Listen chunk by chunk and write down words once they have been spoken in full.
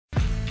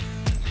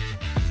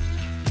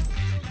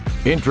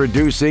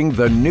Introducing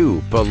the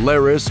new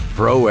Polaris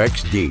Pro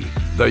XD,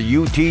 the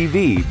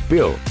UTV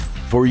built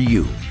for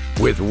you.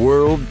 With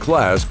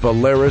world-class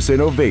Polaris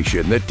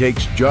innovation that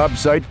takes job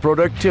site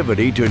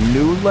productivity to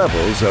new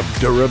levels of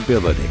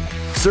durability,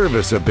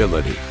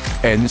 serviceability,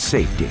 and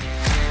safety.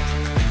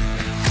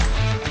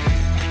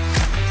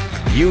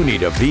 You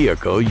need a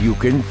vehicle you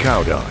can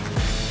count on.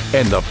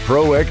 And the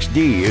Pro XD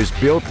is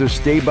built to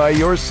stay by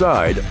your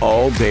side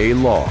all day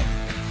long.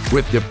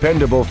 With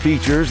dependable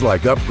features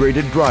like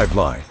upgraded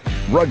driveline,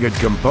 rugged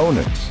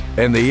components,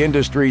 and the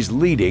industry's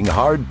leading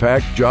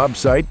hard-packed job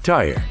site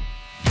tire.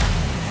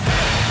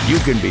 You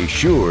can be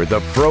sure the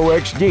Pro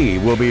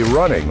XD will be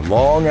running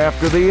long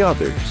after the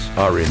others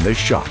are in the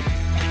shop.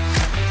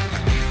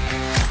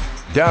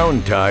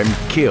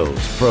 Downtime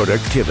kills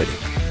productivity,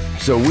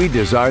 so we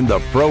designed the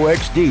Pro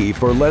XD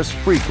for less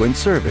frequent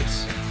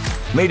service,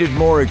 made it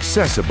more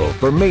accessible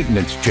for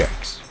maintenance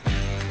checks,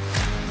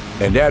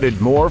 and added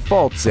more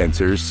fault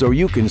sensors so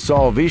you can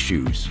solve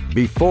issues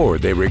before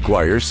they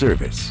require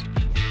service.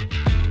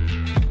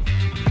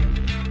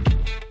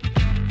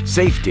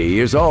 Safety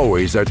is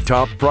always a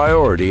top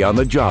priority on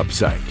the job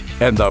site,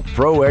 and the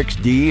Pro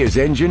XD is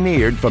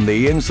engineered from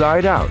the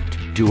inside out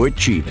to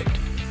achieve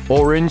it.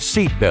 Orange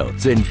seat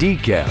belts and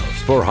decals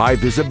for high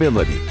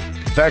visibility,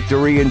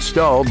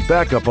 factory-installed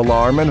backup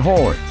alarm and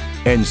horn,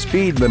 and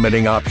speed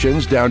limiting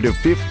options down to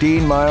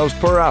 15 miles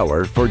per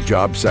hour for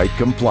job site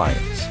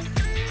compliance.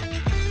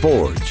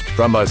 Forged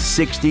from a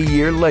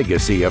 60-year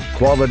legacy of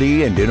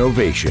quality and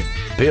innovation,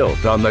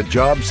 built on the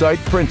job site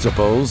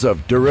principles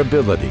of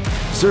durability,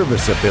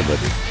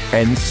 serviceability,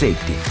 and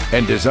safety,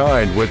 and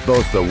designed with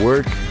both the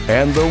work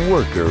and the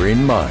worker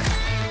in mind.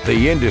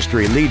 The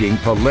industry-leading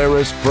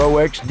Polaris Pro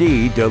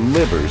XD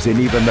delivers in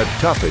even the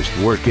toughest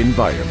work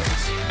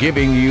environments,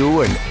 giving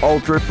you an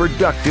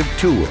ultra-productive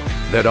tool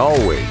that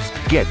always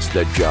gets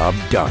the job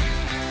done.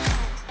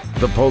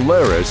 The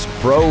Polaris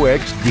Pro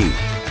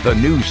XD, the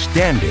new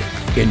standard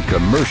in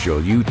commercial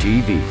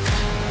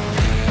UTVs.